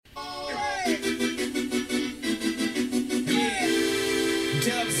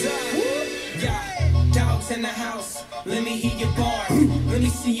Dubs up. Yeah. Dogs in the house. Let me hear your bars. Let me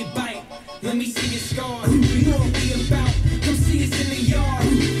see you bite. Let me see your scars. You know what we about. Come see us in the yard.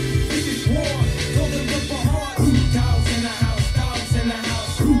 This is war. Golden Ripper hard. Dogs in the house. Dogs in the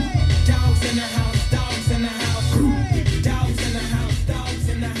house. Dogs in the house. Dogs in the house. Dogs in the house. Dogs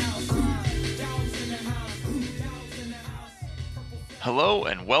in the house. Dogs in the house. Dogs in the house. Hello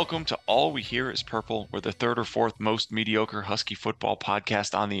and welcome to All We Hear is Purple. We're the third or fourth most mediocre Husky football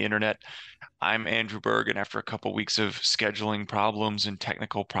podcast on the internet. I'm Andrew Berg, and after a couple weeks of scheduling problems and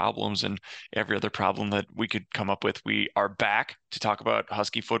technical problems and every other problem that we could come up with, we are back to talk about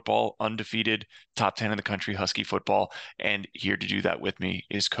Husky football, undefeated, top 10 in the country Husky football. And here to do that with me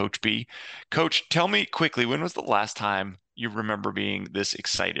is Coach B. Coach, tell me quickly, when was the last time you remember being this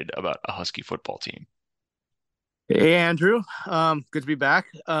excited about a Husky football team? Hey Andrew, good to be back.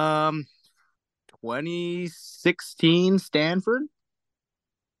 2016 Stanford.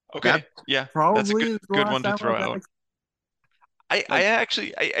 Okay, That yeah, that's a probably good is the good last one to time throw I've out. been I like,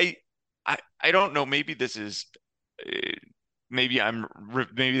 actually I don't know. Maybe this is uh, maybe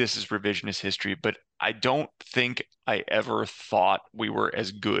this is revisionist history, but I don't think I ever thought we were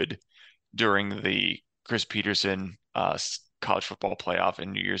as good during the Chris Peterson college football playoff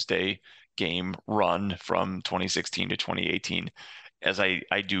and New Year's Day game run from 2016 to 2018 as I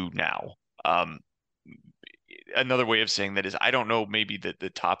do now. Um, Another way of saying that is I don't know, maybe the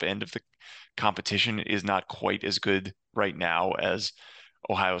top end of the competition is not quite as good right now as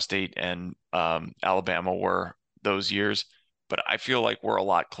Ohio State and Alabama were those years, but I feel like we're a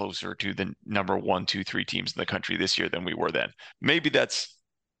lot closer to the number one, two, three teams in the country this year than we were then. Maybe that's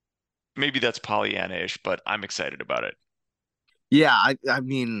Pollyanna-ish, but I'm excited about it. yeah,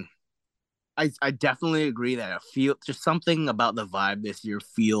 I definitely agree that it feels just something about the vibe this year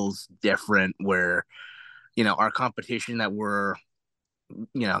feels different. Where our competition that we're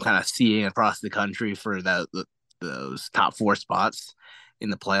kind of seeing across the country for those top four spots in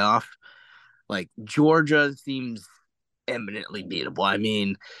the playoff, like Georgia seems eminently beatable. I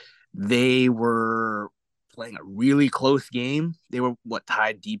mean, they were playing a really close game. They were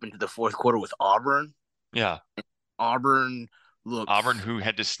tied deep into the fourth quarter with Auburn. Yeah, Auburn Auburn, looks who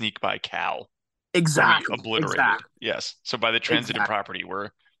had to sneak by Cal, who we exactly, obliterated. exactly, Yes. So by the transitive exactly. property, we're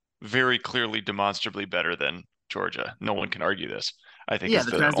very clearly demonstrably better than Georgia. No one can argue this, I think Yeah, is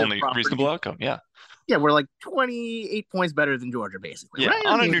the the transitive only reasonable property. outcome. Yeah. Yeah, we're like 28 points better than Georgia, basically, Yeah. right?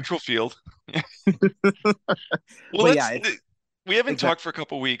 I On a mean, neutral field. Well, but yeah, we haven't exactly. talked for a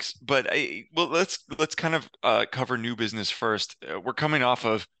couple weeks, but let's kind of cover new business first. We're coming off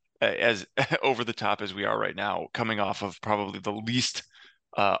of as over the top as we are right now, coming off of probably the least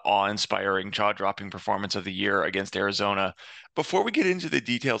awe-inspiring, jaw-dropping performance of the year against Arizona. Before we get into the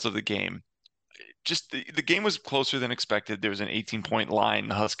details of the game, just the game was closer than expected. There was an 18-point line.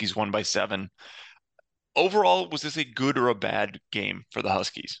 The Huskies won by 7. Overall, was this a good or a bad game for the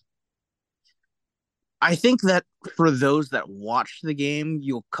Huskies? I think that for those that watch the game,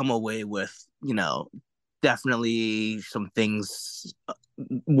 you'll come away with, definitely some things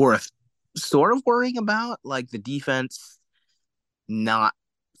worth sort of worrying about, like the defense not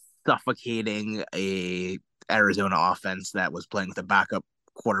suffocating a Arizona offense that was playing with a backup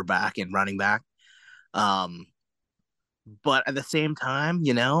quarterback and running back. Um, but at the same time,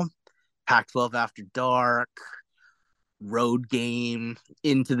 Pac-12 after dark, road game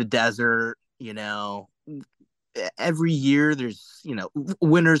into the desert, every year there's,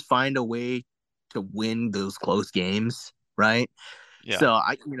 winners find a way to win those close games, right? Yeah. So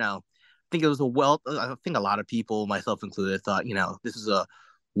think it was I think a lot of people, myself included, thought, this is a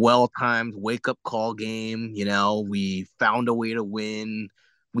well-timed wake-up call game. We found a way to win.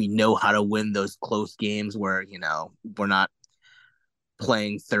 We know how to win those close games where, we're not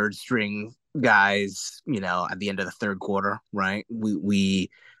playing third string guys, at the end of the third quarter, right? We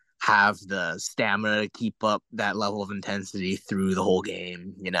have the stamina to keep up that level of intensity through the whole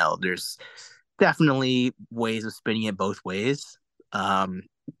game. There's definitely ways of spinning it both ways.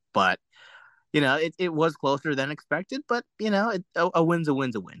 But it was closer than expected, but a win's a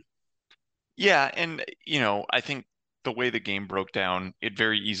win's a win. Yeah, and I think the way the game broke down, it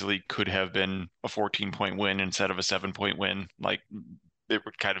very easily could have been a 14-point win instead of a 7-point win. Like they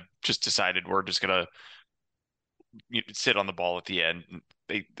were kind of just decided we're just gonna sit on the ball at the end.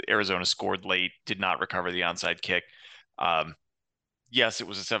 Arizona scored late, did not recover the onside kick. Um, yes, it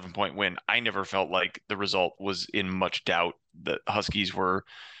was a 7-point win. I never felt like the result was in much doubt. The Huskies were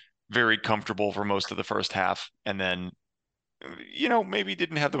very comfortable for most of the first half, and then maybe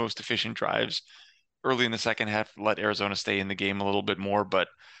didn't have the most efficient drives early in the second half, let Arizona stay in the game a little bit more. But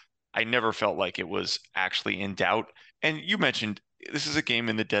I never felt like it was actually in doubt. And you mentioned this is a game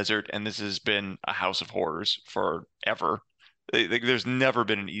in the desert, and this has been a house of horrors forever. There's never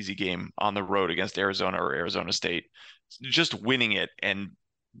been an easy game on the road against Arizona or Arizona State. Just winning it and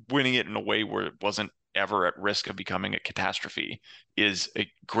winning it in a way where it wasn't ever at risk of becoming a catastrophe is a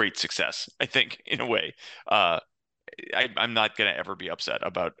great success, I think, in a way. I'm not going to ever be upset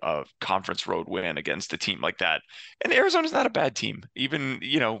about a conference road win against a team like that. And Arizona's not a bad team. Even,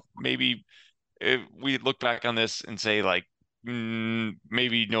 maybe if we look back on this and say like,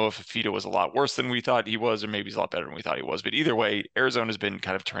 maybe Noah Fifita was a lot worse than we thought he was, or maybe he's a lot better than we thought he was. But either way, Arizona's been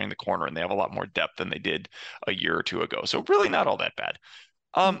kind of turning the corner, and they have a lot more depth than they did a year or two ago. So really not all that bad.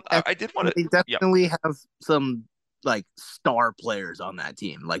 I did want to, They yeah, definitely have some like star players on that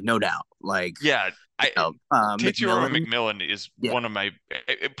team, like no doubt. Like yeah. Tetsuro McMillan. McMillan is Yeah. one of my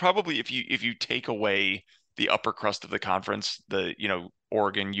probably if you take away the upper crust of the conference, the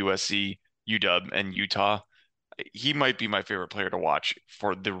Oregon, USC, UW, and Utah, he might be my favorite player to watch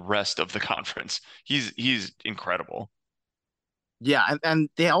for the rest of the conference. He's incredible. Yeah, and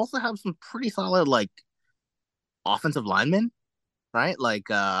they also have some pretty solid like offensive linemen, right? Like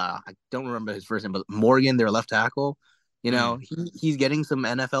I don't remember his first name, but Morgan, their left tackle. Mm. He's getting some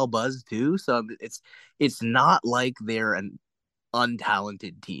NFL buzz too. So it's not like they're an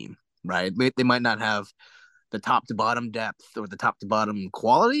untalented team, right? They might not have the top to bottom depth or the top to bottom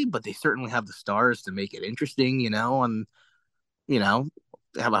quality, but they certainly have the stars to make it interesting, and you know,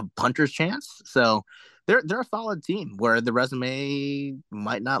 have a puncher's chance. So they're a solid team where the resume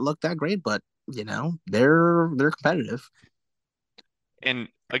might not look that great, but they're competitive. And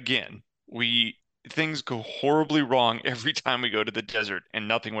again, we things go horribly wrong every time we go to the desert, and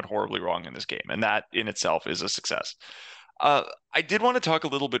nothing went horribly wrong in this game, and that in itself is a success. Uh, I did want to talk a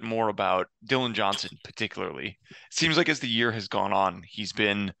little bit more about Dylan Johnson, particularly. It seems like as the year has gone on, he's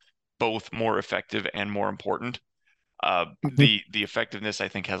been both more effective and more important. The effectiveness, I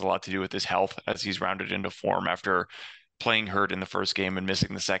think, has a lot to do with his health as he's rounded into form after playing hurt in the first game and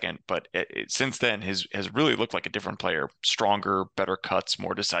missing the second. But since then, has really looked like a different player, stronger, better cuts,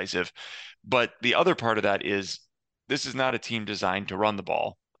 more decisive. But the other part of that is this is not a team designed to run the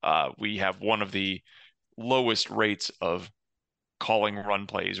ball. We have one of the lowest rates of calling run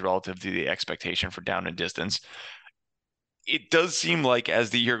plays relative to the expectation for down and distance. It does seem like as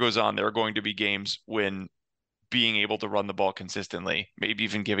the year goes on, there are going to be games when being able to run the ball consistently, maybe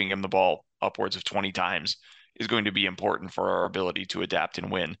even giving him the ball upwards of 20 times, is going to be important for our ability to adapt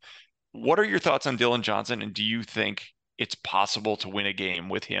and win. What are your thoughts on Dylan Johnson, and do you think it's possible to win a game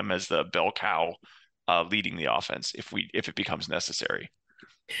with him as the bell cow leading the offense if it becomes necessary?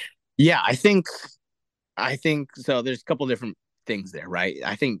 Yeah, I think so. There's a couple different things there, right?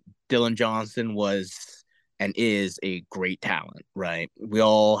 I think Dylan Johnson was and is a great talent, right? We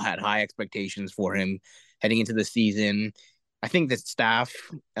all had high expectations for him heading into the season. I think the staff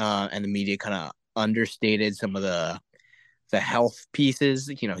and the media kind of understated some of the health pieces.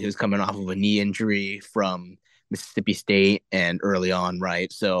 He was coming off of a knee injury from Mississippi State and early on,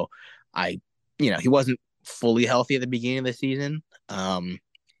 right? So he wasn't fully healthy at the beginning of the season.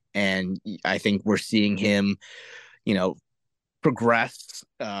 And I think we're seeing him, you know, progress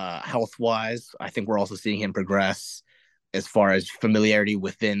health wise. I think we're also seeing him progress as far as familiarity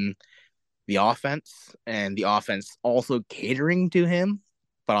within the offense and the offense also catering to him.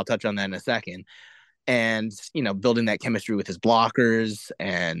 But I'll touch on that in a second. And building that chemistry with his blockers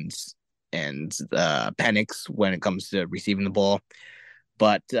and Penix when it comes to receiving the ball.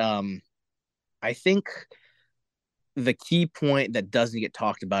 But I think the key point that doesn't get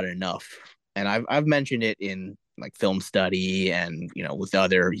talked about enough, and I've mentioned it in like film study and with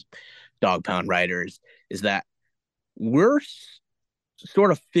other dog pound writers, is that we're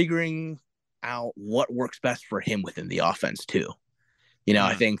sort of figuring out what works best for him within the offense too. I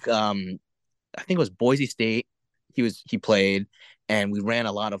Mm. think it was Boise State. He played, and we ran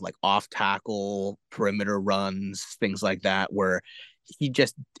a lot of like off tackle perimeter runs, things like that, where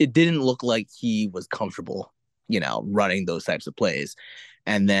it didn't look like he was comfortable, running those types of plays.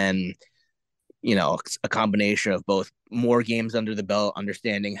 And then, a combination of both more games under the belt,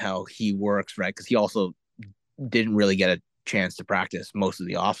 understanding how he works, right? Because he also didn't really get a chance to practice most of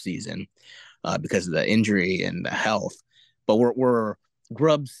the offseason because of the injury and the health. But we're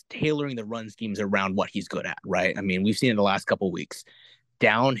Grubb's tailoring the run schemes around what he's good at, right? I mean, we've seen in the last couple of weeks,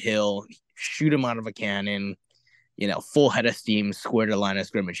 downhill, shoot him out of a cannon, full head of steam, square to the line of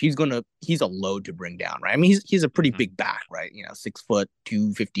scrimmage. He's a load to bring down, right? I mean, he's a pretty Mhm. big back, right? 6 foot,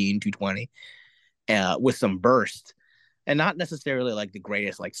 215, 220, with some burst, and not necessarily like the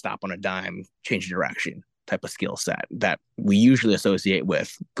greatest, like stop on a dime, change direction type of skill set that we usually associate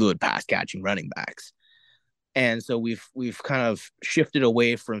with good pass catching running backs. And so we've kind of shifted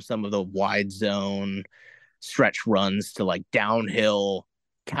away from some of the wide zone stretch runs to like downhill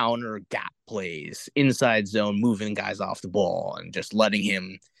counter gap plays, inside zone, moving guys off the ball and just letting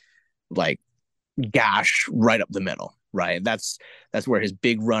him like gash right up the middle. Right. That's where his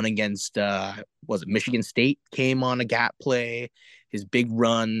big run against was it Michigan State came on a gap play. His big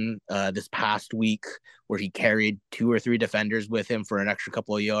run this past week where he carried 2 or 3 defenders with him for an extra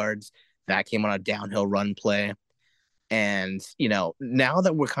couple of yards. That came on a downhill run play. And, now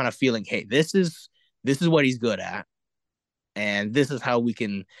that we're kind of feeling, hey, this is what he's good at. And this is how we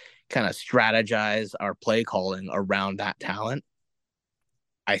can kind of strategize our play calling around that talent.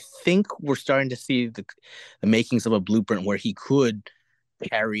 I think we're starting to see the makings of a blueprint where he could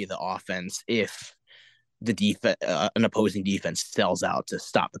carry the offense if an opposing defense sells out to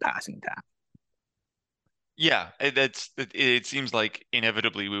stop the passing attack. Yeah, it seems like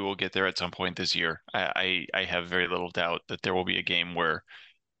inevitably we will get there at some point this year. I have very little doubt that there will be a game where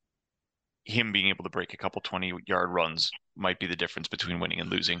him being able to break a couple 20-yard runs might be the difference between winning and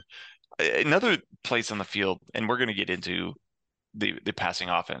losing. Another place on the field, and we're going to get into the passing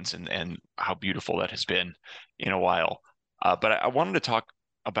offense and how beautiful that has been in a while. But I wanted to talk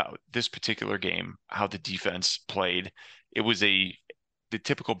about this particular game, how the defense played. It was the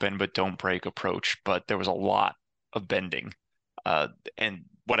typical bend but don't break approach, but there was a lot of bending. And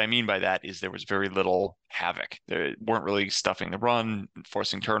what I mean by that is there was very little havoc. They weren't really stuffing the run,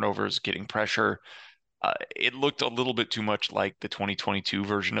 forcing turnovers, getting pressure. It looked a little bit too much like the 2022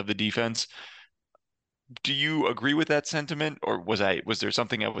 version of the defense. Do you agree with that sentiment, or was there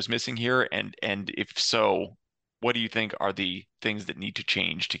something I was missing here? And if so, what do you think are the things that need to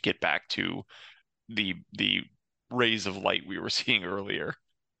change to get back to the rays of light we were seeing earlier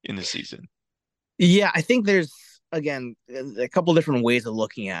in the season? Yeah, I think there's again a couple different ways of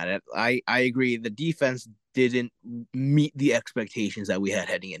looking at it. I agree the defense didn't meet the expectations that we had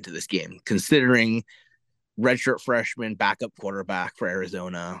heading into this game, considering redshirt freshman backup quarterback for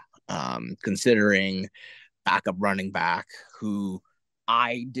Arizona, considering backup running back who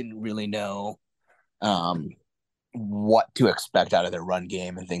I didn't really know what to expect out of their run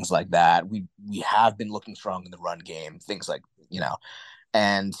game and things like that. We have been looking strong in the run game, things like,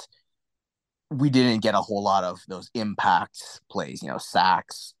 and we didn't get a whole lot of those impact plays,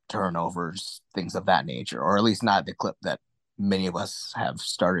 sacks, turnovers, things of that nature, or at least not the clip that many of us have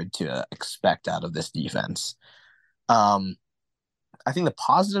started to expect out of this defense. I think the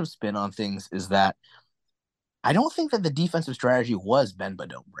positive spin on things is that I don't think that the defensive strategy was bend but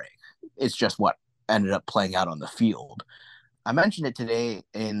don't break. It's just what ended up playing out on the field. I mentioned it today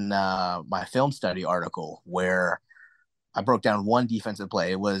in my film study article where I broke down one defensive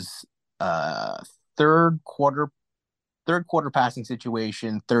play. It was third quarter passing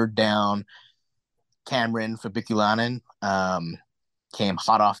situation, third down. Cameron Fabiculanen came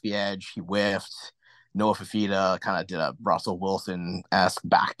hot off the edge. He whiffed. Noah Fafita kind of did a Russell Wilson-esque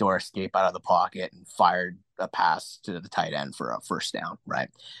backdoor escape out of the pocket and fired a pass to the tight end for a first down, right?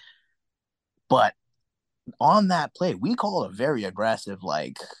 But on that play, we called a very aggressive,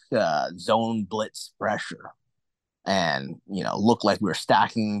 zone blitz pressure. And, looked like we were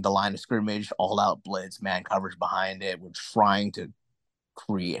stacking the line of scrimmage, all out blitz, man coverage behind it. We're trying to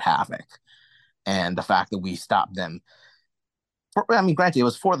create havoc. And the fact that we stopped them, granted, it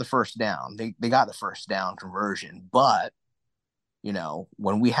was for the first down. They got the first down conversion. But,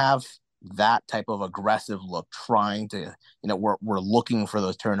 when we have that type of aggressive look, trying to, we're looking for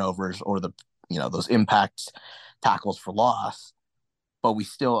those turnovers or those impact tackles for loss, but we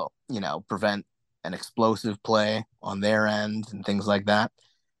still, prevent an explosive play on their end and things like that,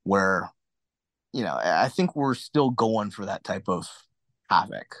 where, I think we're still going for that type of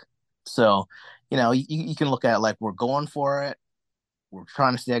havoc. So, you can look at it like we're going for it. We're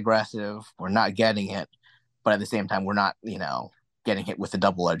trying to stay aggressive. We're not getting it. But at the same time, we're not, getting hit with a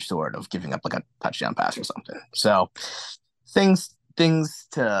double-edged sword of giving up like a touchdown pass or something. So things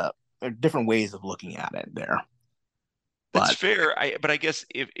to different ways of looking at it there. That's fair. But I guess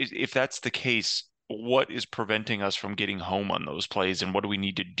if that's the case, what is preventing us from getting home on those plays, and what do we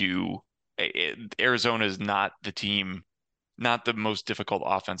need to do? Arizona is not the team, not the most difficult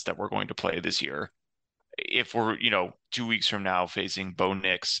offense that we're going to play this year. If we're, 2 weeks from now facing Bo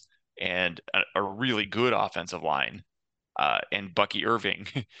Nix and a really good offensive line, and Bucky Irving,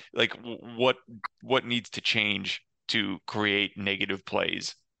 like what needs to change to create negative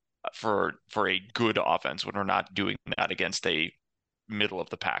plays for a good offense when we're not doing that against a middle of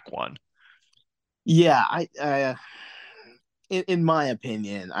the pack one? Yeah, in my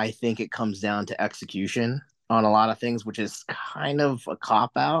opinion, I think it comes down to execution on a lot of things, which is kind of a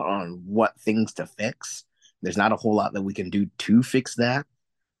cop out on what things to fix. There's not a whole lot that we can do to fix that,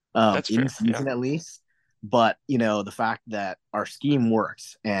 That's in fair. Yeah. season at least. But the fact that our scheme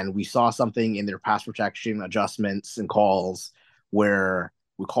works, and we saw something in their pass protection adjustments and calls where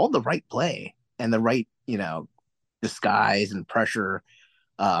we called the right play and the right disguise and pressure,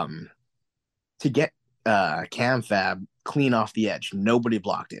 um, to get Cam Fab clean off the edge. Nobody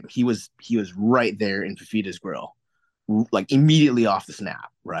blocked him. He was right there in Fafita's grill, like immediately off the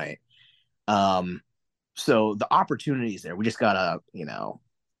snap, right? Um, so the opportunities there, we just gotta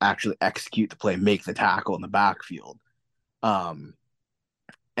actually execute the play, make the tackle in the backfield. Um,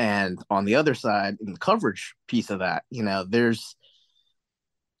 and on the other side, in the coverage piece of that,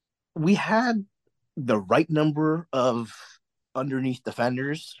 we had the right number of underneath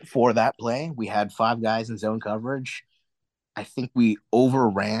defenders for that play. We had five guys in zone coverage. I think we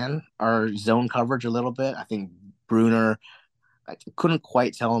overran our zone coverage a little bit. I think Bruner, I couldn't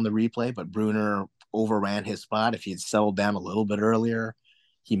quite tell in the replay, but Bruner overran his spot. If he had settled down a little bit earlier,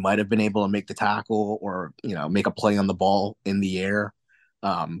 he might have been able to make the tackle or make a play on the ball in the air,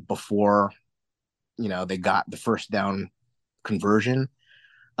 before they got the first down conversion.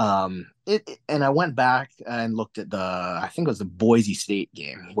 And I went back and looked at I think it was the Boise State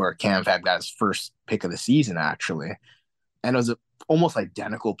game where Cam Fab got his first pick of the season, actually, and it was a almost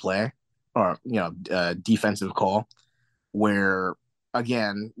identical play, or defensive call, where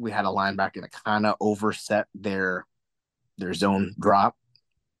again we had a linebacker that kind of overset their zone drop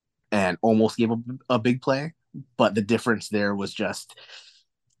and almost gave a big play, but the difference there was just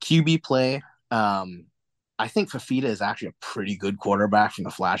QB play. I think Fafita is actually a pretty good quarterback from the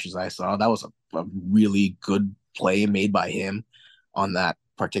flashes I saw. That was a really good play made by him on that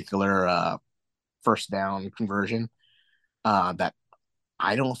particular first down conversion, that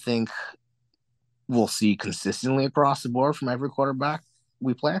I don't think we'll see consistently across the board from every quarterback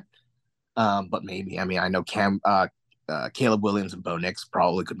we play. But maybe. I mean, I know Caleb Williams and Bo Nix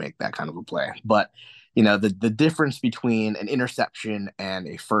probably could make that kind of a play. But the difference between an interception and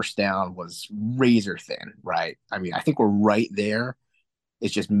a first down was razor thin, right? I mean, I think we're right there.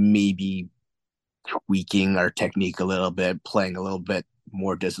 It's just maybe tweaking our technique a little bit, playing a little bit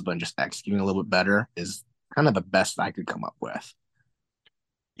more discipline, just executing a little bit better is kind of the best I could come up with.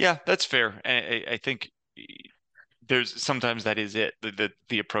 Yeah, that's fair. And I think there's sometimes that is it.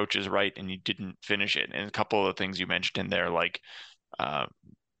 The approach is right and you didn't finish it. And a couple of the things you mentioned in there, like uh,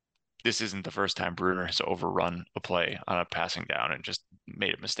 this isn't the first time Bruner has overrun a play on a passing down and just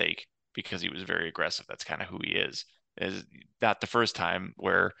made a mistake because he was very aggressive. That's kind of who he is. Is that the first time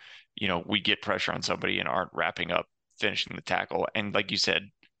where, we get pressure on somebody and aren't wrapping up, finishing the tackle? And like you said,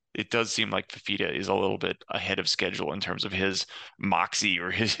 it does seem like Fafita is a little bit ahead of schedule in terms of his moxie or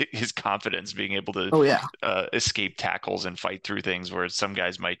his confidence, being able to Oh yeah. escape tackles and fight through things where some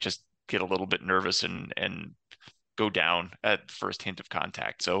guys might just get a little bit nervous and go down at first hint of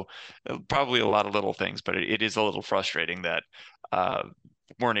contact. So probably a lot of little things, but it is a little frustrating that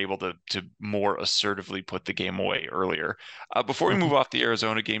weren't able to more assertively put the game away earlier. Before we move off the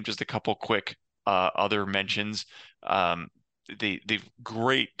Arizona game, just a couple quick other mentions. The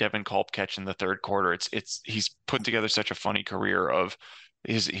great Devin Culp catch in the third quarter. He's put together such a funny career of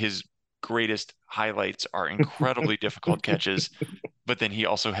his greatest highlights are incredibly difficult catches, but then he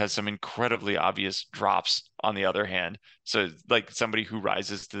also has some incredibly obvious drops on the other hand. So like somebody who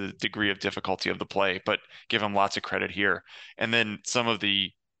rises to the degree of difficulty of the play, but give him lots of credit here. And then some of the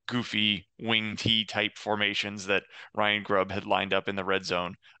goofy wing T type formations that Ryan Grubb had lined up in the red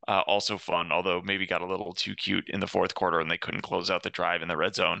zone, also fun, although maybe got a little too cute in the fourth quarter and they couldn't close out the drive in the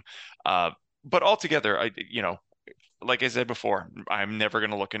red zone. But altogether, like I said before, I'm never going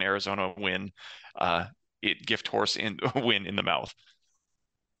to look an Arizona win, gift horse in win in the mouth.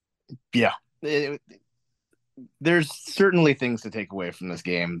 Yeah. There's certainly things to take away from this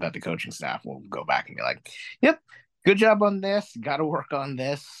game that the coaching staff will go back and be like, yep, good job on this. Got to work on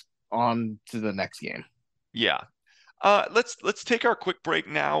this. On to the next game. Yeah. Let's take our quick break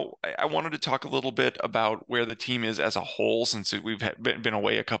now. I wanted to talk a little bit about where the team is as a whole since we've been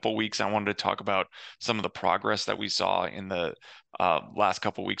away a couple weeks. I wanted to talk about some of the progress that we saw in the last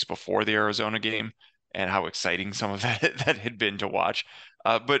couple weeks before the Arizona game and how exciting some of that had been to watch.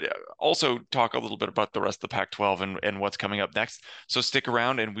 But also talk a little bit about the rest of the Pac-12 and what's coming up next. So stick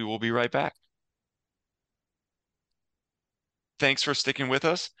around and we will be right back. Thanks for sticking with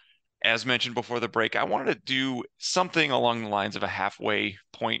us. As mentioned before the break, I wanted to do something along the lines of a halfway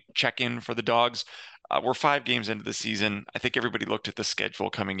point check-in for the Dogs. We're 5 games into the season. I think everybody looked at the schedule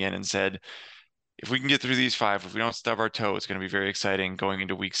coming in and said, if we can get through these five, if we don't stub our toe, it's going to be very exciting going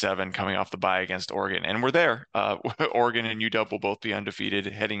into week 7, coming off the bye against Oregon. And we're there. Oregon and UW will both be undefeated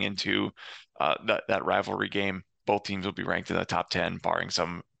heading into that rivalry game. Both teams will be ranked in the top 10, barring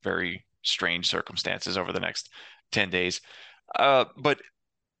some very strange circumstances over the next 10 days. But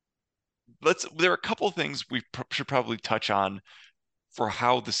there are a couple of things we should probably touch on for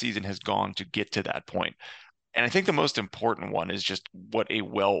how the season has gone to get to that point. And I think the most important one is just what a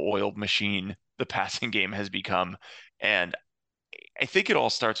well-oiled machine the passing game has become. And I think it all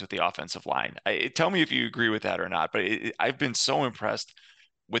starts with the offensive line. Tell me if you agree with that or not, but I've been so impressed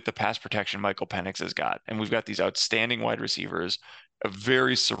with the pass protection Michael Penix has got. And we've got these outstanding wide receivers, a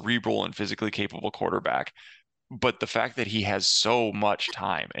very cerebral and physically capable quarterback. But the fact that he has so much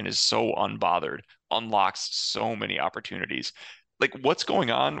time and is so unbothered unlocks so many opportunities. Like, what's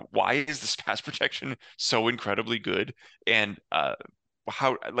going on? Why is this pass protection so incredibly good? And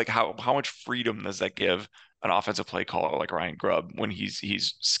how much freedom does that give an offensive play caller like Ryan Grubb when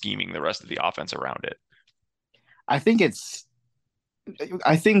he's scheming the rest of the offense around it? I think it's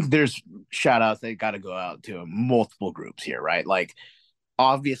I think there's shout outs that got to go out to multiple groups here, right? Like,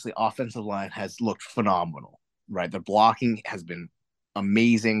 obviously, offensive line has looked phenomenal, right? The blocking has been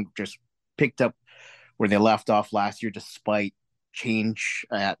amazing, just picked up where they left off last year, despite change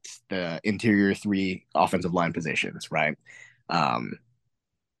at the interior 3 offensive line positions, right? Um,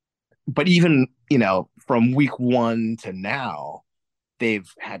 but even, from week 1 to now, they've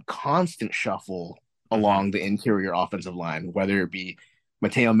had constant shuffle along the interior offensive line, whether it be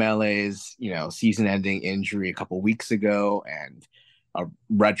Mateo Mele's, season-ending injury a couple weeks ago, and a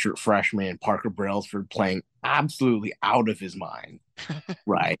redshirt freshman, Parker Brailsford, playing absolutely out of his mind,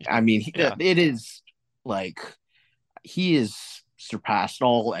 right? I mean, Yeah. it is like he is surpassed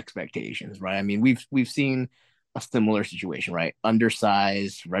all expectations, right? I mean, we've seen a similar situation, right?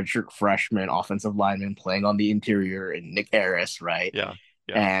 Undersized redshirt freshman offensive lineman playing on the interior, and Nick Harris, right? Yeah.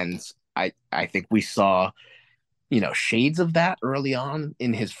 Yeah. And I think we saw, shades of that early on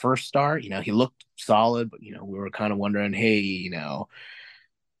in his first start. He looked solid, but we were kind of wondering, hey,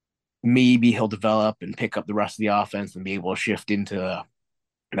 maybe he'll develop and pick up the rest of the offense and be able to shift into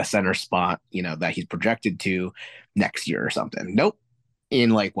the center spot, that he's projected to next year or something. Nope.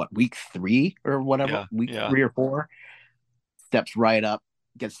 In like what, week 3 or whatever, Yeah. week Yeah. 3 or 4, steps right up,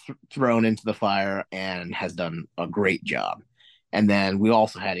 gets thrown into the fire, and has done a great job. And then we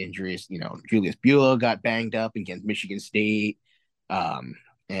also had injuries. Julius Buelow got banged up against Michigan State.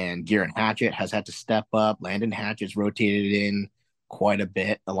 And Garen Hatchett has had to step up. Landon Hatchett's rotated in quite a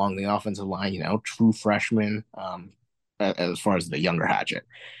bit along the offensive line, true freshman, as far as the younger Hatchett.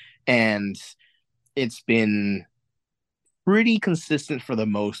 And it's been pretty consistent for the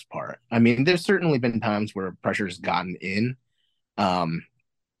most part. I mean, there's certainly been times where pressure's gotten in,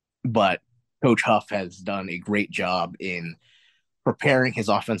 but Coach Huff has done a great job in preparing his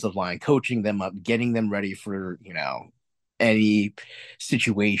offensive line, coaching them up, getting them ready for, any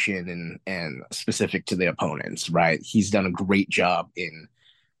situation and specific to the opponents, right? He's done a great job in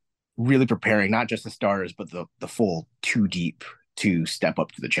really preparing not just the starters, but the full 2 deep to step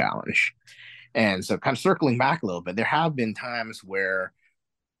up to the challenge. And so, kind of circling back a little bit, there have been times where,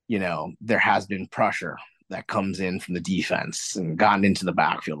 there has been pressure that comes in from the defense and gotten into the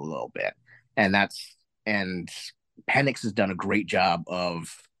backfield a little bit. And Penix has done a great job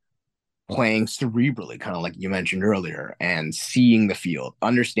of playing cerebrally, kind of like you mentioned earlier, and seeing the field,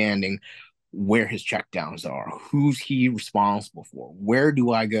 understanding where his checkdowns are, who's he responsible for, where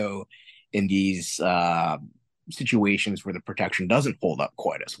do I go in these situations where the protection doesn't hold up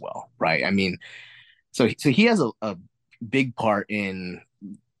quite as well, right? I mean, so he has a big part in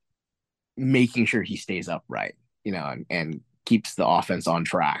making sure he stays upright, and keeps the offense on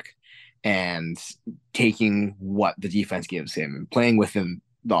track, and taking what the defense gives him and playing within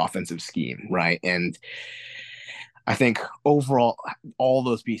the offensive scheme, right? And I think overall, all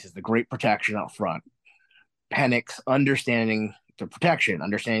those pieces, the great protection up front, Penix understanding the protection,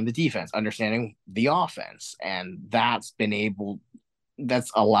 understanding the defense, understanding the offense, and that's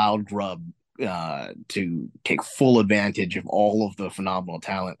allowed Grubb to take full advantage of all of the phenomenal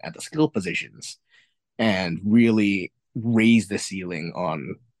talent at the skill positions and really raise the ceiling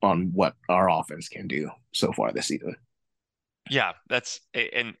on what our offense can do so far this season. Yeah,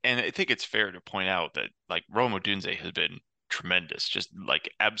 and I think it's fair to point out that like Rome Odunze has been tremendous, just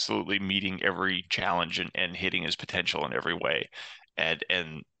like absolutely meeting every challenge and hitting his potential in every way.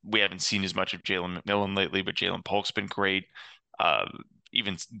 And we haven't seen as much of Jalen McMillan lately, but Jalen Polk's been great.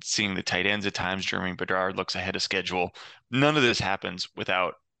 Even seeing the tight ends at times, Jeremy Bedard looks ahead of schedule. None of this happens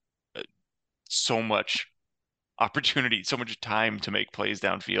without so much opportunity, so much time to make plays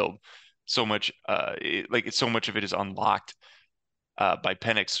downfield. so much so much of it is unlocked by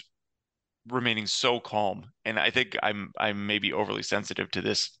Penix remaining so calm. And I think I'm maybe overly sensitive to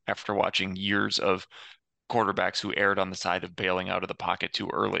this after watching years of quarterbacks who erred on the side of bailing out of the pocket too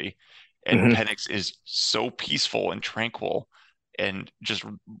early. And Mhm. Penix is so peaceful and tranquil and just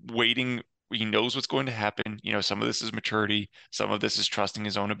waiting. He knows what's going to happen. Some of this is maturity, some of this is trusting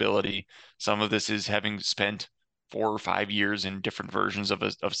his own ability, some of this is having spent 4 or 5 years in different versions of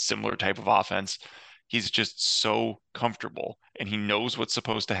similar type of offense. He's just so comfortable and he knows what's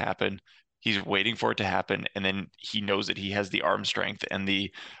supposed to happen. He's waiting for it to happen, and then he knows that he has the arm strength and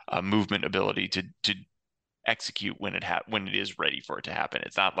the movement ability to execute when it is ready for it to happen.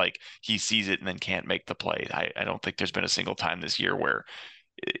 It's not like he sees it and then can't make the play. I don't think there's been a single time this year where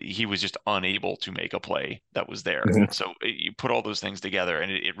he was just unable to make a play that was there. Mhm. So you put all those things together,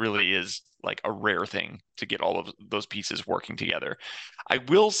 and it really is like a rare thing to get all of those pieces working together. I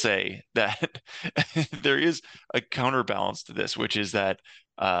will say that there is a counterbalance to this, which is that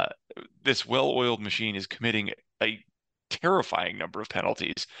uh, this well-oiled machine is committing a terrifying number of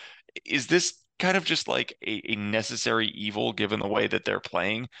penalties. Is this kind of just like a necessary evil given the way that they're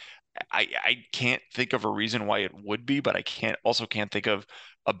playing? I can't think of a reason why it would be, but I can't think of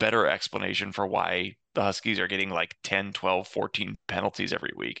a better explanation for why the Huskies are getting like 10, 12, 14 penalties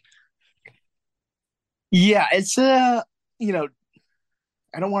every week. Yeah, it's you know,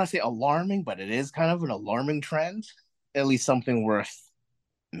 I don't want to say alarming, but it is kind of an alarming trend. At least something worth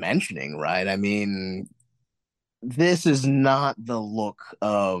mentioning, right? I mean, this is not the look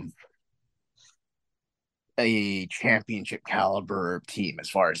of a championship caliber team as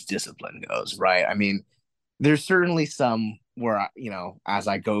far as discipline goes, right? I mean, there's certainly some where as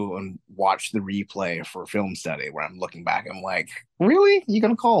I go and watch the replay for film study, where I'm looking back, I'm like, really? You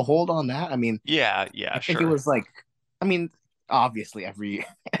gonna call a hold on that? I mean, Yeah, I yeah, think it sure. was like, I mean, obviously every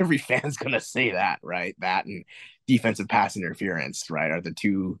fan's gonna say that, right? That and defensive pass interference, right, are the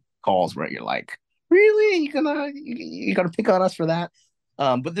two calls where you're like, really, you gonna pick on us for that?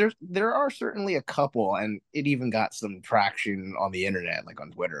 But there are certainly a couple, and it even got some traction on the internet, like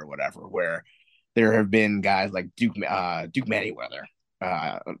on Twitter or whatever, where there have been guys like Duke Manyweather,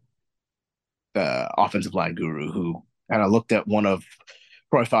 uh, the offensive line guru, who kind of looked at one of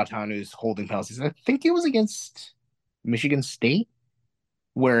Troy Fautanu's holding penalties. I think it was against Michigan State,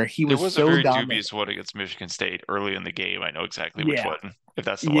 where he There was was a so very dominant. dubious one against Michigan State early in the game. I know exactly which Yeah, one, if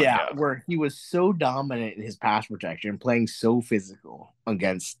that's the one. yeah, Yeah. where he was so dominant in his pass protection, playing so physical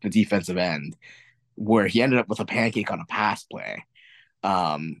against the defensive end, where he ended up with a pancake on a pass play,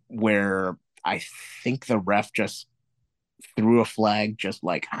 where I think the ref just threw a flag, just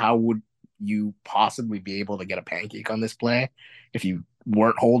like, how would you possibly be able to get a pancake on this play if you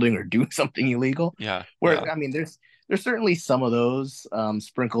weren't holding or doing something illegal? Yeah, Where, yeah. I mean, there's certainly some of those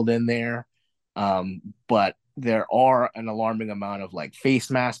sprinkled in there, but there are an alarming amount of like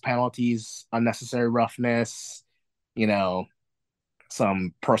face mask penalties, unnecessary roughness, you know,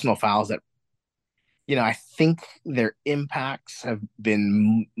 some personal fouls that I think their impacts have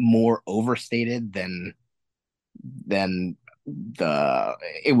been more overstated than the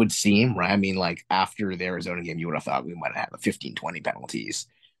it would seem, right? I mean, like after the Arizona game, you would have thought we might have had 15, 20 penalties,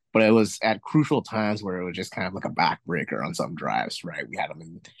 but it was at crucial times where it was just kind of like a backbreaker on some drives, right? We had them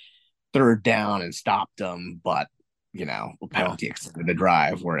in third down and stopped them, but a Yeah. penalty extended the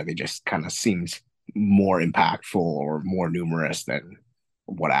drive where they just kind of seemed more impactful or more numerous than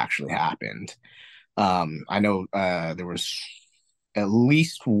what actually happened. I know there was at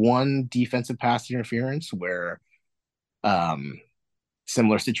least one defensive pass interference where um,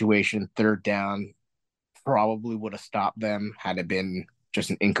 similar situation, third down, probably would have stopped them had it been just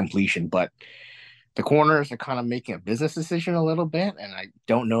an incompletion. But the corners are kind of making a business decision a little bit, and I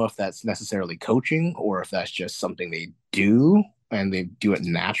don't know if that's necessarily coaching or if that's just something they do and they do it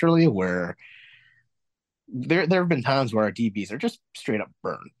naturally. Where there have been times where our DBs are just straight up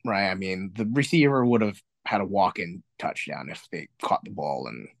burned, right? I mean, the receiver would have had a walk in touchdown if they caught the ball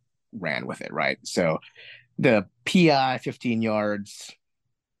and ran with it, right? So the PI 15 yards,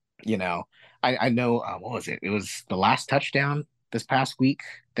 you know, I know what was it? It was the last touchdown this past week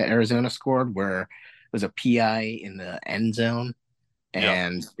that Arizona scored, where it was a PI in the end zone, Yeah. I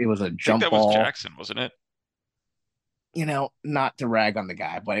and it was a think jump that was ball. Jackson, wasn't it? Not to rag on the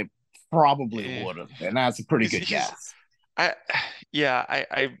guy, but it probably Eh, would have been. That's a pretty good he's guess. I yeah,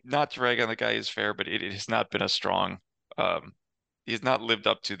 I not to rag on the guy is fair, but it has not been a strong um he's not lived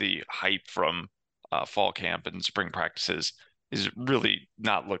up to the hype from fall camp and spring practices. He's really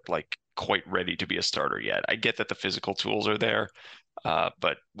not looked like quite ready to be a starter yet. I get that the physical tools are there,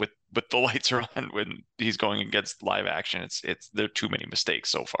 But with the lights are on when he's going against live action, it's there are too many mistakes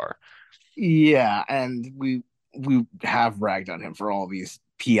so far. Yeah, and we have ragged on him for all these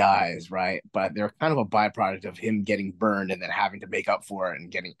PIs, right? But they're kind of a byproduct of him getting burned and then having to make up for it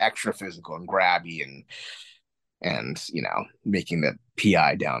and getting extra physical and grabby and making the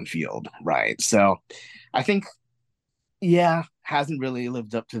PI downfield, right? So I think yeah, hasn't really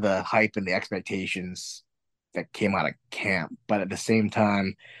lived up to the hype and the expectations that came out of camp, but at the same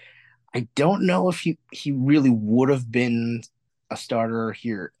time, I don't know if he really would have been a starter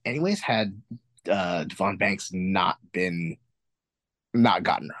here anyways had Devon Banks not gotten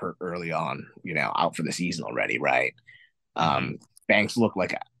hurt early on, out for the season already, right? Hmm. Um, Banks looked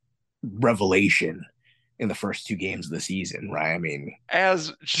like a revelation in the first two games of the season, right? I mean,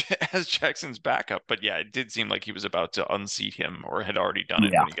 As as Jackson's backup, but yeah, it did seem like he was about to unseat him or had already done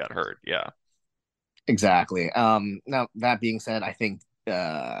it yeah, when he got hurt. Yeah. exactly. Now that being said, I think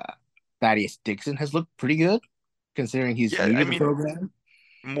Thaddeus Dixon has looked pretty good considering he's Yeah, new I to the mean, program.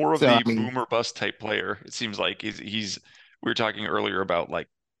 more of So I the mean, boomer bust type player. It seems like we were talking earlier about like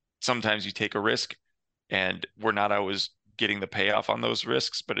sometimes you take a risk and we're not always getting the payoff on those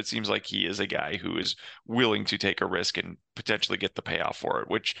risks, but it seems like he is a guy who is willing to take a risk and potentially get the payoff for it,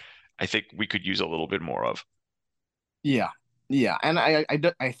 which I think we could use a little bit more of. yeah, yeah, and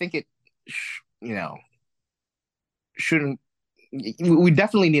I think it, shouldn't. We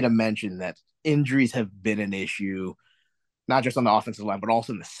definitely need to mention that injuries have been an issue, not just on the offensive line, but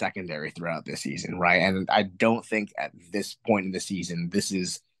also in the secondary throughout this season, right? And I don't think at this point in the season, this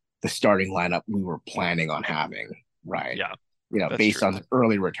is the starting lineup we were planning on having, right? Yeah, that's Based true. on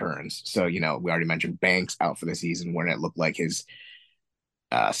early returns. So, we already mentioned Banks out for the season when it looked like his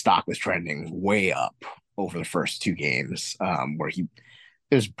stock was trending way up over the first two games, where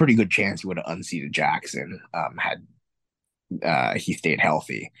there's a pretty good chance he would have unseated Jackson had he stayed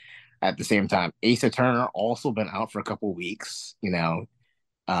healthy. At the same time, Asa Turner also been out for a couple of weeks.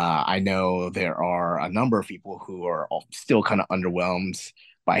 I know there are a number of people who are still kind of underwhelmed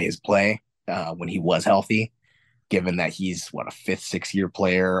by his play when he was healthy, given that he's what a fifth, 6 year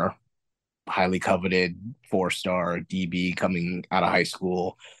player, highly coveted 4-star DB coming out of high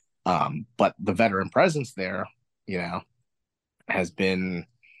school. But the veteran presence there, has been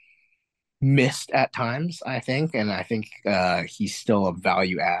missed at times, I think. And I think he's still a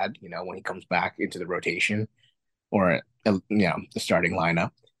value add, when he comes back into the rotation or, the starting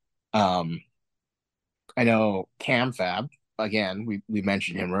lineup. Um, I know Cam Fab, again, we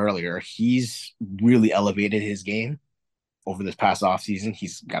mentioned him earlier. He's really elevated his game over this past offseason.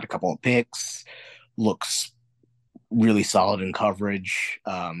 He's got a couple of picks, looks really solid in coverage.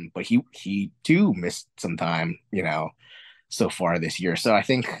 But he too missed some time, so far this year. So I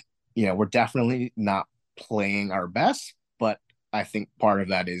think, we're definitely not playing our best, but I think part of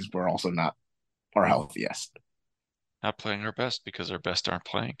that is we're also not our healthiest. Not playing our best because our best aren't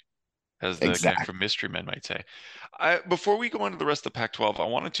playing, as the guy Exactly. from Mystery Men might say. Before we go into the rest of the Pac-12, I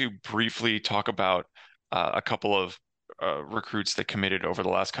wanted to briefly talk about a couple of recruits that committed over the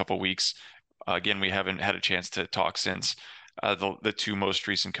last couple of weeks. Again, we haven't had a chance to talk since the two most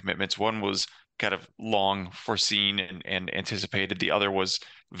recent commitments. One was kind of long foreseen and anticipated. The other was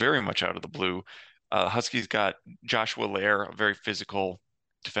very much out of the blue. Huskies got Joshua Lair, a very physical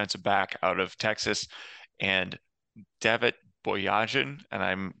defensive back out of Texas, and David Boyajian, and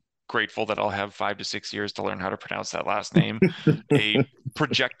I'm grateful that I'll have 5 to 6 years to learn how to pronounce that last name. A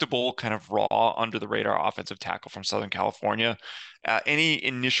projectable, kind of raw, under the radar offensive tackle from Southern California. Any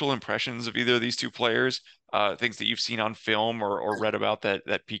initial impressions of either of these two players? Things that you've seen on film or read about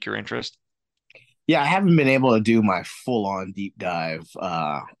that pique your interest? Yeah, I haven't been able to do my full on deep dive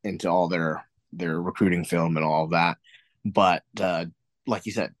into all their recruiting film and all of that. But like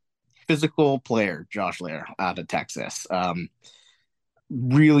you said, physical player, Josh Lair out of Texas.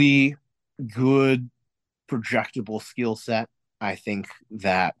 Really good projectable skill set. I think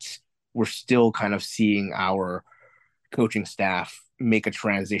that we're still kind of seeing our coaching staff make a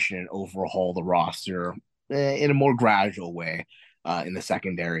transition and overhaul the roster in a more gradual way in the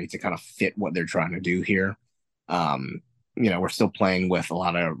secondary to kind of fit what they're trying to do here. We're still playing with a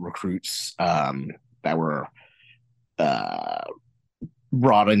lot of recruits that were uh,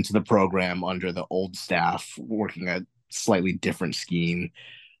 brought into the program under the old staff, working a slightly different scheme.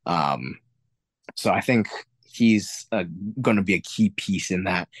 Um, so I think he's going to be a key piece in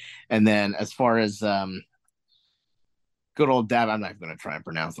that. And then as far as good old Dad, I'm not going to try and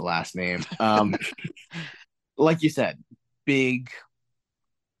pronounce the last name. Like you said, big,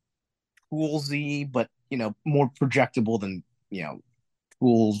 toolsy, but more projectable than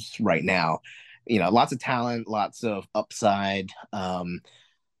tools right now. lots of talent, lots of upside.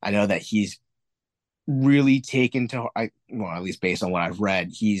 I know that he's really taken to, well, at least based on what I've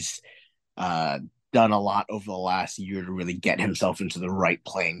read, he's uh, done a lot over the last year to really get himself into the right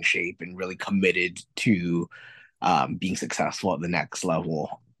playing shape and really committed to being successful at the next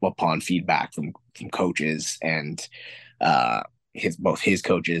level upon feedback from coaches and both his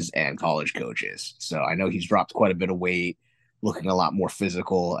coaches and college coaches. So I know he's dropped quite a bit of weight, looking a lot more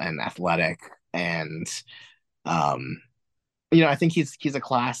physical and athletic, and um, I think he's a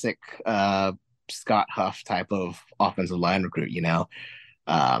classic Scott Huff type of offensive line recruit.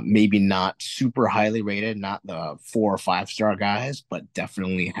 Maybe not super highly rated, not the 4 or 5 star guys, but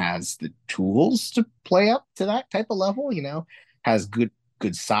definitely has the tools to play up to that type of level. Has good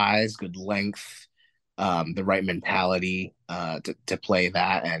size, good length, the right mentality to play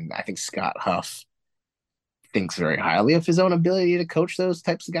that. And I think Scott Huff thinks very highly of his own ability to coach those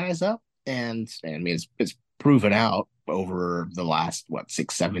types of guys up. And I mean, it's proven out over the last,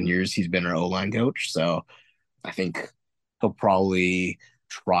 6, 7 years he's been our O line coach. So I think he'll probably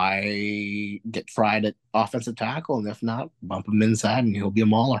get tried at offensive tackle, and if not, bump him inside, and he'll be a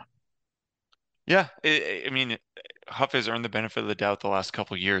mauler. Yeah, I mean, Huff has earned the benefit of the doubt the last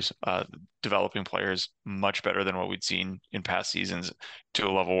couple of years, developing players much better than what we'd seen in past seasons to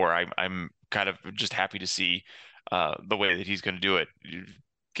a level where I'm kind of just happy to see the way that he's going to do it.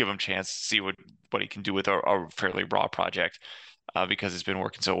 Give him a chance to see what he can do with a fairly raw project because it's been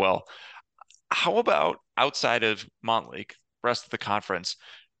working so well. How about outside of Montlake, rest of the conference?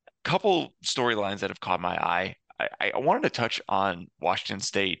 Couple storylines that have caught my eye. I wanted to touch on Washington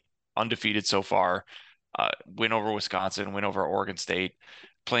State, undefeated so far, win over Wisconsin, win over Oregon State,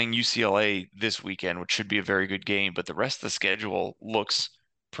 playing UCLA this weekend, which should be a very good game. But the rest of the schedule looks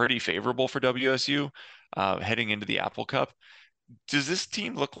pretty favorable for WSU heading into the Apple Cup. Does this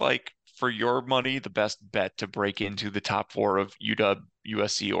team look like, for your money, the best bet to break into the top four of UW,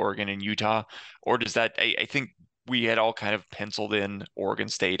 USC, Oregon, and Utah? Or does that, I think we had all kind of penciled in Oregon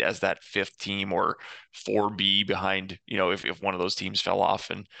State as that fifth team or 4B behind, if one of those teams fell off,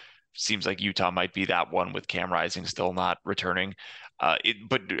 and seems like Utah might be that one with Cam Rising still not returning.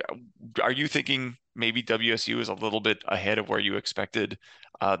 But are you thinking maybe WSU is a little bit ahead of where you expected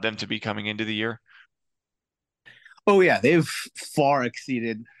them to be coming into the year? Oh yeah, they've far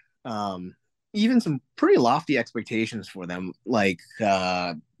exceeded even some pretty lofty expectations for them. Like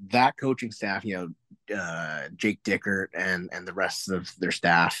that coaching staff, Jake Dickert and the rest of their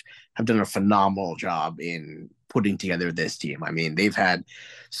staff have done a phenomenal job in putting together this team. I mean, they've had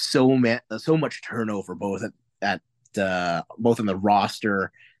so much turnover at both in the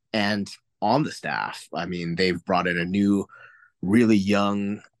roster and on the staff. I mean, they've brought in a new, really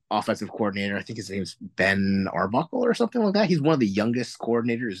young offensive coordinator. I think his name's Ben Arbuckle or something like that. He's one of the youngest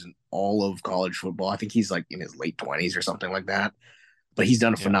coordinators in all of college football. I think he's like in his late 20s or something like that. But he's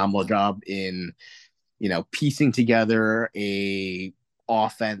done a phenomenal job in, piecing together a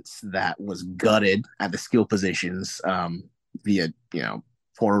offense that was gutted at the skill positions via,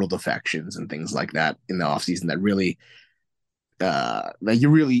 portal defections and things like that in the offseason that really like you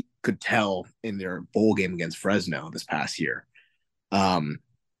really could tell in their bowl game against Fresno this past year.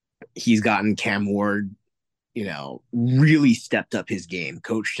 He's gotten Cam Ward, really stepped up his game,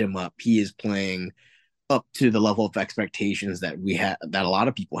 coached him up. He is playing up to the level of expectations that that a lot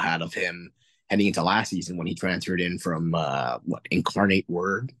of people had of him heading into last season when he transferred in from Incarnate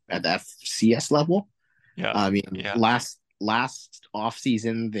Word at the FCS level. Yeah. I mean, Yeah. last off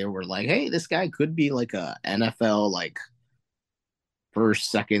season they were like, hey, this guy could be like a NFL like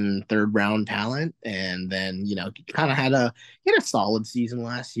first, second, third round talent. And then, he kind of had a solid season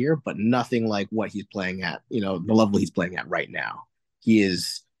last year, but nothing like what he's playing at, the level he's playing at right now. He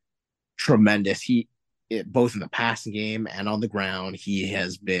is tremendous. Both in the passing game and on the ground, he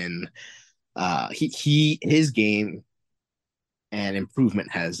has been his game and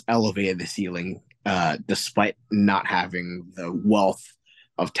improvement has elevated the ceiling despite not having the wealth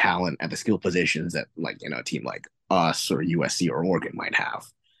of talent at the skill positions that a team like us or USC or Oregon might have.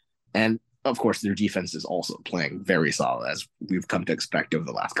 And of course, their defense is also playing very solid, as we've come to expect over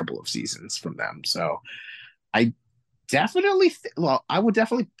the last couple of seasons from them. So I I would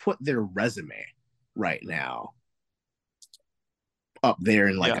definitely put their resume right now up there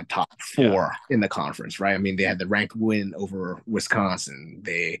in a top four in the conference, right? I mean, they had the ranked win over Wisconsin.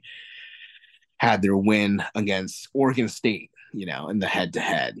 They had their win against Oregon State, in the head to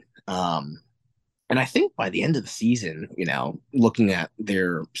head. And I think by the end of the season, looking at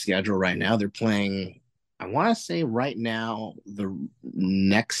their schedule right now, they're playing, I want to say right now, the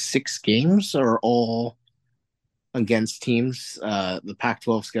next 6 games are all against teams. The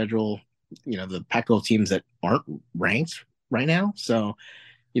Pac-12 schedule the Pac-12 teams that aren't ranked right now. So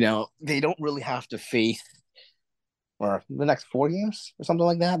they don't really have to face or the next 4 games or something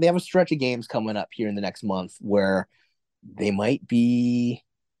like that. They have a stretch of games coming up here in the next month where they might be,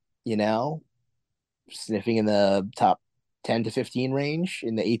 you know, sniffing in the top 10 to 15 range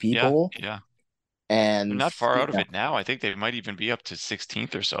in the AP Yeah, poll. yeah. They're And not far out of it now. I think they might even be up to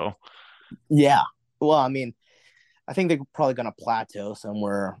 16th or so. yeah, well, I mean, I think they're probably going to plateau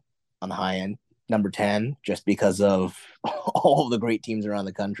somewhere on the high end, number 10, just because of all the great teams around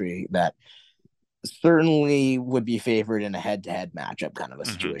the country that certainly would be favored in a head-to-head matchup kind of a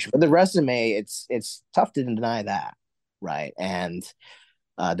Hmm. situation. But the resume, it's tough to deny that, right? And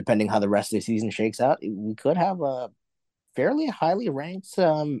depending how the rest of the season shakes out, we could have a fairly highly ranked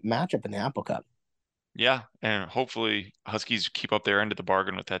matchup in the Apple Cup. Yeah, and hopefully Huskies keep up their end of the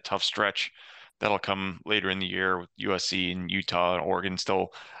bargain with that tough stretch that'll come later in the year with USC and Utah and Oregon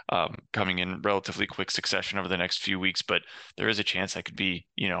still coming in relatively quick succession over the next few weeks. But there is a chance that could be,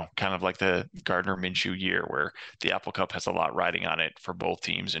 kind of like the Gardner Minshew year where the Apple Cup has a lot riding on it for both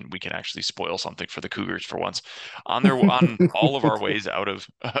teams, and we can actually spoil something for the Cougars for once on all of our ways out of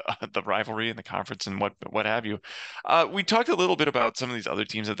the rivalry in the conference and what have you. We talked a little bit about some of these other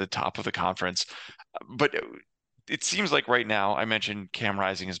teams at the top of the conference. But it seems like right now, I mentioned Cam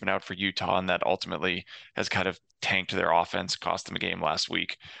Rising has been out for Utah, and that ultimately has kind of tanked their offense, cost them a game last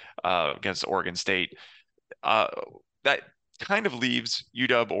week against Oregon State. Uh, that kind of leaves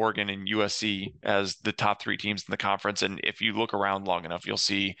UW, Oregon, and USC as the top three teams in the conference. And if you look around long enough, you'll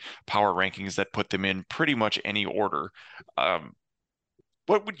see power rankings that put them in pretty much any order. Um,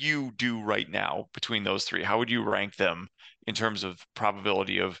 what would you do right now between those three? How would you rank them in terms of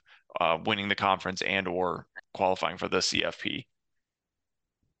probability of winning the conference and or qualifying for the CFP?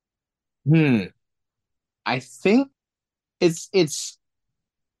 Hmm. I think it's it's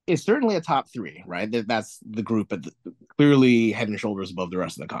it's certainly a top three, right? That's the group at clearly head and shoulders above the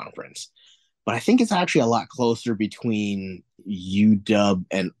rest of the conference. But I think it's actually a lot closer between UW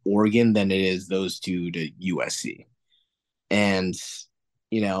and Oregon than it is those two to USC. And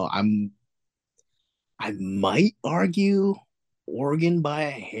I might argue Oregon by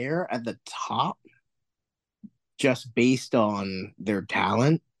a hair at the top, just based on their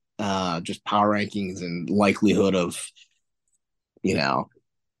talent, just power rankings and likelihood of you know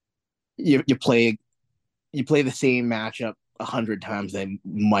you play the same matchup 100 times, they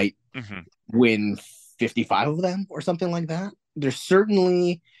might Hmm. win 55 of them or something like that. They're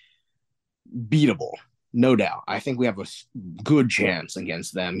certainly beatable, no doubt. I think we have a good chance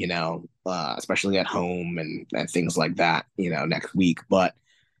against them, especially at home and things like that, next week. But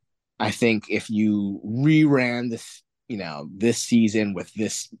I think if you reran this season with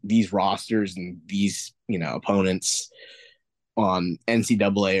these rosters and these, opponents on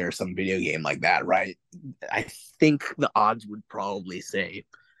NCAA or some video game like that, right? I think the odds would probably say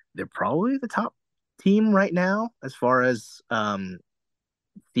they're probably the top team right now as far as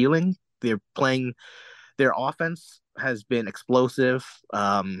feeling. They're playing their offense has been explosive.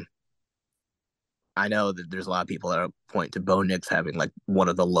 I know that there's a lot of people that point to Bo Nix having like one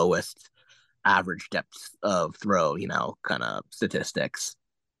of the lowest average depths of throw, kind of statistics.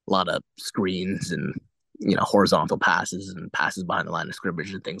 A lot of screens and horizontal passes and passes behind the line of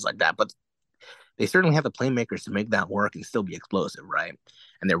scrimmage and things like that. But they certainly have the playmakers to make that work and still be explosive, right?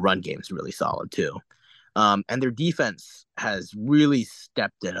 And their run game is really solid too. And their defense has really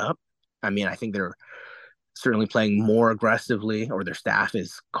stepped it up. I mean, I think they're certainly playing more aggressively, or their staff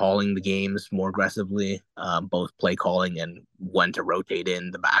is calling the games more aggressively, both play calling and when to rotate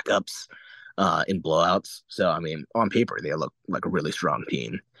in the backups in blowouts. So, I mean, on paper, they look like a really strong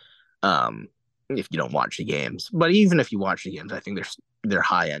team. If you don't watch the games, but even if you watch the games, I think they're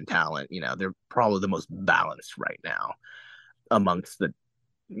high end talent. They're probably the most balanced right now amongst the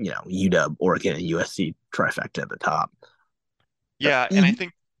UW, Oregon, and USC trifecta at the top. Yeah, and I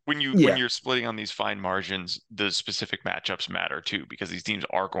think when Yeah. you're splitting on these fine margins, the specific matchups matter too, because these teams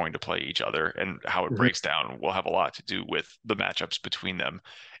are going to play each other, and how it Mhm. breaks down will have a lot to do with the matchups between them.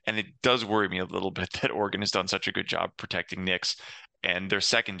 And it does worry me a little bit that Oregon has done such a good job protecting Nix, and their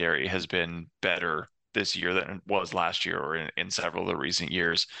secondary has been better this year than it was last year or in several of the recent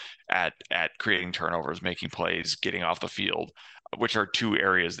years at creating turnovers, making plays, getting off the field, which are two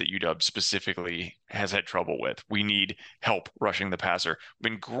areas that UW specifically has had trouble with. We need help rushing the passer.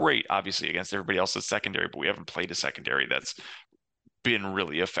 Been great, obviously, against everybody else's secondary, but we haven't played a secondary that's been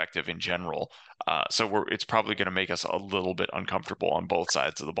really effective in general. So it's probably going to make us a little bit uncomfortable on both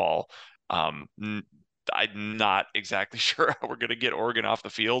sides of the ball. Um, I'm not exactly sure how we're going to get Oregon off the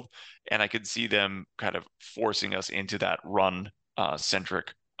field, and I could see them kind of forcing us into that run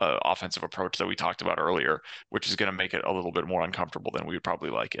centric offensive approach that we talked about earlier, which is going to make it a little bit more uncomfortable than we would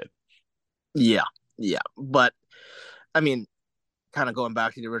probably like it. Yeah, yeah. But I mean, kind of going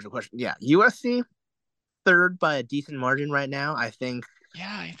back to the original question, yeah, USC third by a decent margin right now. I think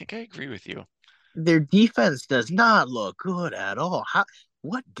Yeah, I think I agree with you. their defense does not look good at all.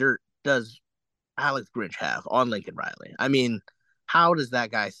 What dirt does Alex Grinch have on Lincoln Riley? I mean, how does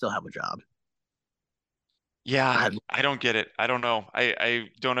that guy still have a job? Yeah, I I don't get it. I don't know. I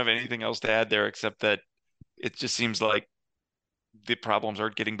don't have anything else to add there except that it just seems like the problems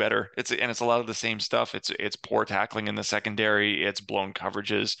aren't getting better. It's a lot of the same stuff. It's poor tackling in the secondary, it's blown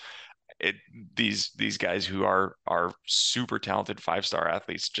coverages. It these guys who are super talented five-star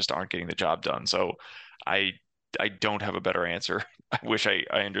athletes just aren't getting the job done. So I I don't have a better answer. I wish I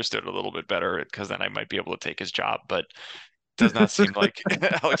understood a little bit better because then I might be able to take his job, but does not seem like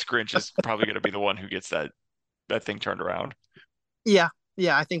Alex Grinch is probably going to be the one who gets that thing turned around. yeah,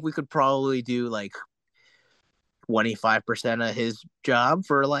 yeah. I think we could probably do like 25% of his job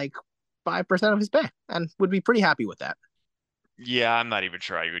for like 5% of his pay, and would be pretty happy with that. Yeah, I'm not even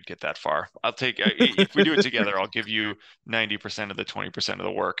sure I would get that far. I'll take if we do it together, I'll give you 90% of the 20% of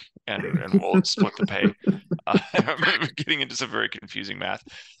the work and we'll split the pay. I'm getting into some very confusing math.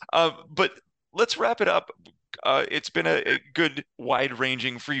 But let's wrap it up. It's been a good,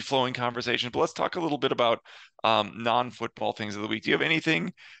 wide-ranging, free-flowing conversation, but let's talk a little bit about non-football things of the week. Do you have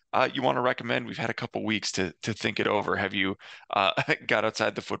anything you want to recommend? We've had a couple weeks to think it over. Have you got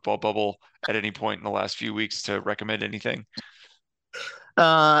outside the football bubble at any point in the last few weeks to recommend anything?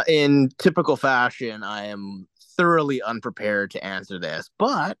 In typical fashion, I am thoroughly unprepared to answer this,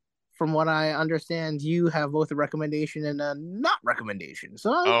 but from what I understand, you have both a recommendation and a not recommendation.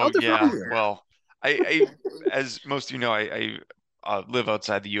 So I'll Oh defer to yeah. you. Well, as most of you know, I live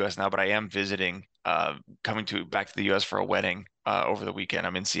outside the U.S. now, but I am visiting, coming to back to the U.S. for a wedding over the weekend.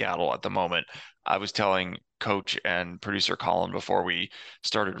 I'm in Seattle at the moment. I was telling Coach and producer Colin before we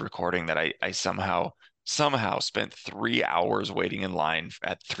started recording that I somehow spent 3 hours waiting in line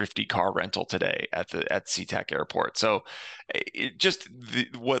at Thrifty Car Rental today at SeaTac Airport. So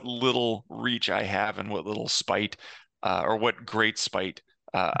what little reach I have and what little spite or what great spite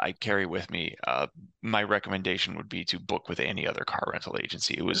I carry with me, my recommendation would be to book with any other car rental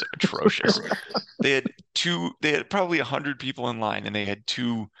agency. It was atrocious. They had probably 100 people in line, and they had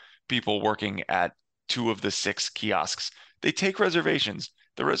two people working at two of the six kiosks. They take reservations.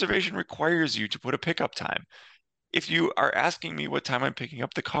 The reservation requires you to put a pickup time. If you are asking me what time I'm picking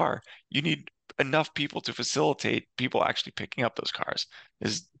up the car, you need enough people to facilitate people actually picking up those cars.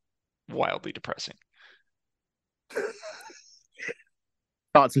 This is wildly depressing.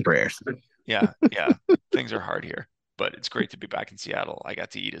 Thoughts and prayers. Yeah, yeah. Things are hard here, but it's great to be back in Seattle. I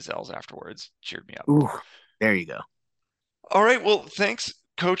got to eat a Zell's afterwards. Cheered me up. Ooh, there you go. All right. Well, thanks,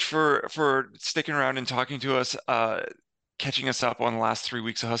 Coach, for sticking around and talking to us, catching us up on the last 3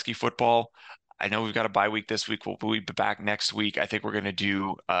 weeks of Husky football. I know we've got a bye week this week. We'll be back next week. I think we're going to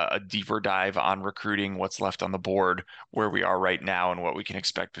do a deeper dive on recruiting, what's left on the board, where we are right now, and what we can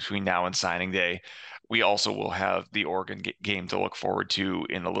expect between now and signing day. We also will have the Oregon game to look forward to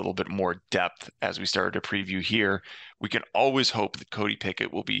in a little bit more depth as we started to preview here. We can always hope that Cody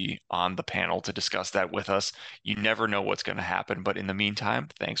Pickett will be on the panel to discuss that with us. You never know what's going to happen, but in the meantime,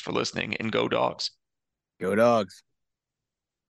 thanks for listening and go Dogs. Go Dogs.